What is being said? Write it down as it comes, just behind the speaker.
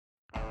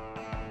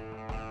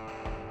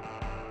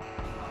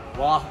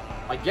Well,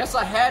 I guess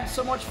I had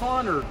so much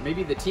fun, or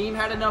maybe the team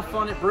had enough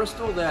fun at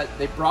Bristol that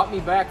they brought me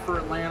back for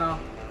Atlanta.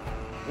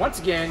 Once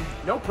again,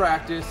 no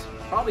practice,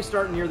 probably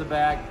starting near the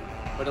back,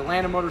 but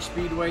Atlanta Motor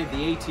Speedway,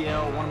 the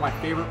ATL, one of my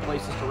favorite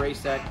places to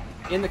race at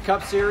in the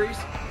Cup Series.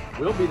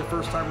 Will be the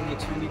first time in the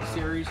Xfinity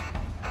Series.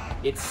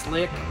 It's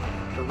slick,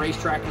 the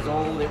racetrack is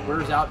old, it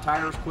wears out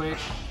tires quick.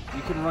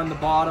 You can run the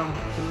bottom,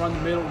 you can run the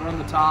middle, run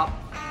the top.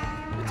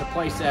 It's a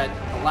place that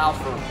allows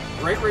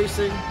for great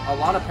racing, a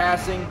lot of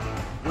passing,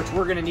 which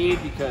we're going to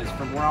need because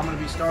from where I'm going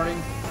to be starting,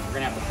 we're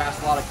going to have to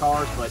pass a lot of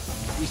cars. But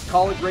these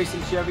college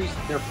racing Chevys,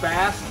 they're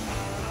fast.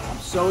 I'm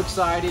so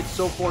excited,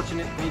 so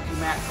fortunate. Thank you,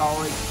 Matt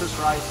College, Chris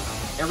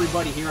Rice,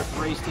 everybody here at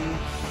the race team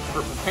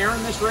for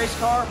preparing this race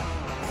car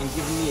and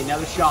giving me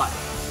another shot.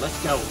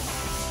 Let's go.